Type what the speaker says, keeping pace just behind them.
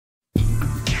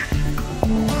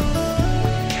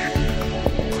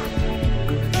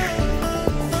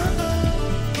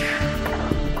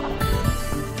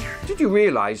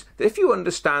realise that if you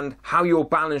understand how your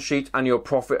balance sheet and your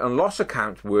profit and loss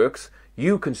account works,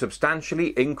 you can substantially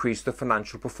increase the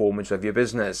financial performance of your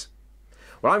business.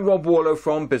 Well, I'm Rob Warlow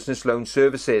from Business Loan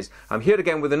Services. I'm here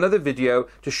again with another video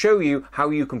to show you how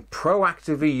you can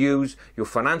proactively use your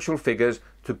financial figures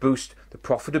to boost the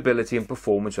profitability and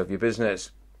performance of your business.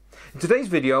 In today's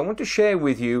video, I want to share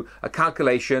with you a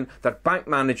calculation that bank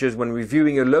managers, when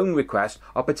reviewing a loan request,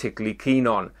 are particularly keen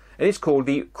on, and it's called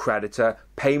the Creditor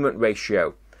Payment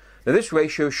Ratio. Now, this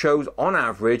ratio shows on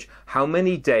average how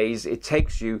many days it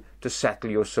takes you to settle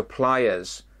your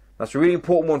suppliers. That's a really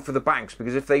important one for the banks,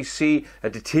 because if they see a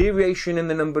deterioration in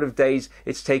the number of days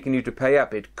it's taken you to pay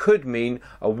up, it could mean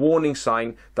a warning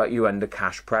sign that you're under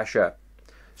cash pressure.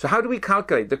 So how do we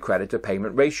calculate the creditor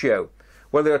payment ratio?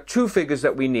 Well, there are two figures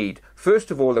that we need.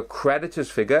 First of all, the creditors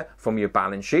figure from your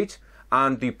balance sheet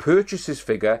and the purchases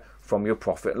figure from your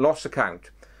profit and loss account.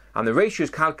 And the ratio is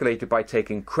calculated by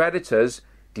taking creditors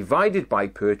divided by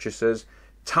purchases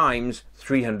times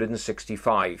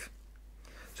 365.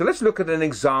 So let's look at an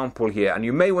example here, and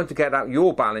you may want to get out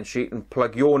your balance sheet and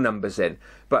plug your numbers in.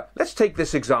 But let's take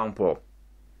this example.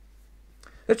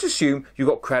 Let's assume you've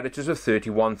got creditors of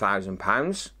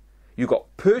 £31,000. You've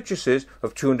got purchases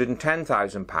of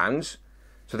 £210,000.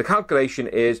 So the calculation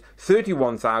is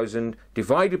 31,000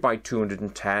 divided by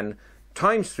 210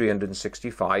 times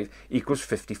 365 equals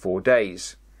 54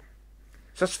 days.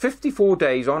 So that's 54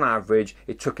 days on average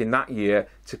it took in that year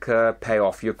to pay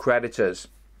off your creditors.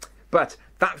 But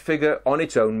that figure on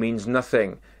its own means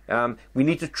nothing. We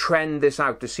need to trend this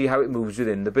out to see how it moves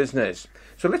within the business.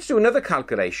 So let's do another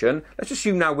calculation. Let's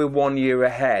assume now we're 1 year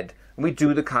ahead and we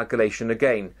do the calculation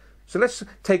again. So let's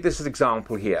take this as an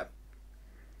example here.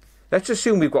 Let's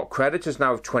assume we've got creditors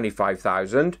now of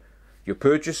 25,000. Your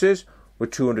purchases were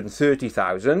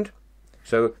 230,000.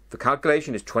 So the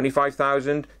calculation is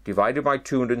 25,000 divided by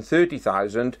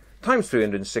 230,000 times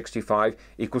 365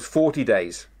 equals 40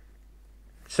 days.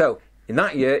 So in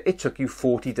that year, it took you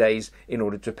 40 days in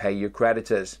order to pay your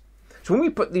creditors. So when we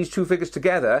put these two figures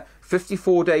together,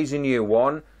 54 days in year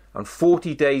one and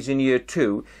 40 days in year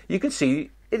two, you can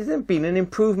see it has been an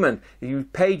improvement. You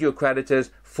paid your creditors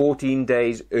 14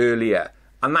 days earlier,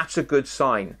 and that's a good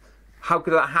sign. How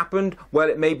could that happen? Well,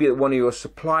 it may be that one of your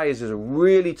suppliers is a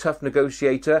really tough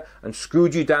negotiator and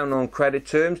screwed you down on credit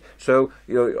terms, so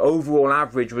your overall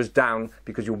average was down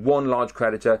because you're one large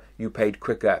creditor, you paid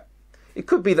quicker. It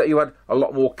could be that you had a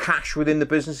lot more cash within the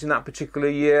business in that particular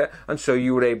year, and so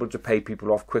you were able to pay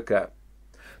people off quicker.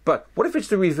 But what if it's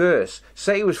the reverse?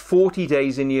 Say it was 40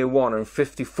 days in year one and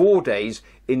 54 days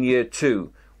in year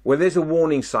two. Well, there's a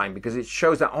warning sign, because it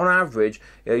shows that on average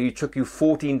it took you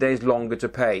 14 days longer to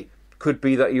pay. Could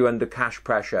be that you're under cash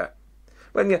pressure.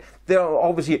 Well, yeah, there are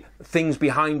obviously things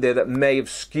behind there that may have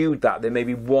skewed that. There may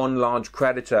be one large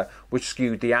creditor which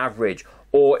skewed the average.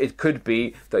 Or it could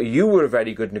be that you were a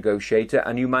very good negotiator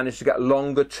and you managed to get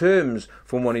longer terms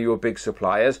from one of your big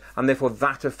suppliers, and therefore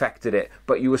that affected it.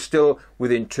 But you were still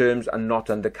within terms and not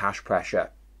under cash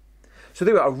pressure. So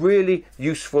there are a really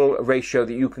useful ratio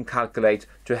that you can calculate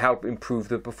to help improve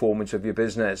the performance of your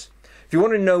business. If you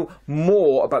want to know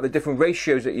more about the different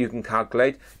ratios that you can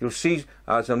calculate, you'll see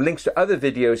some links to other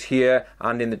videos here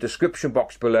and in the description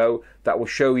box below that will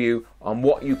show you on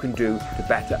what you can do to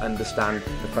better understand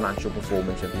the financial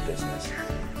performance of your business.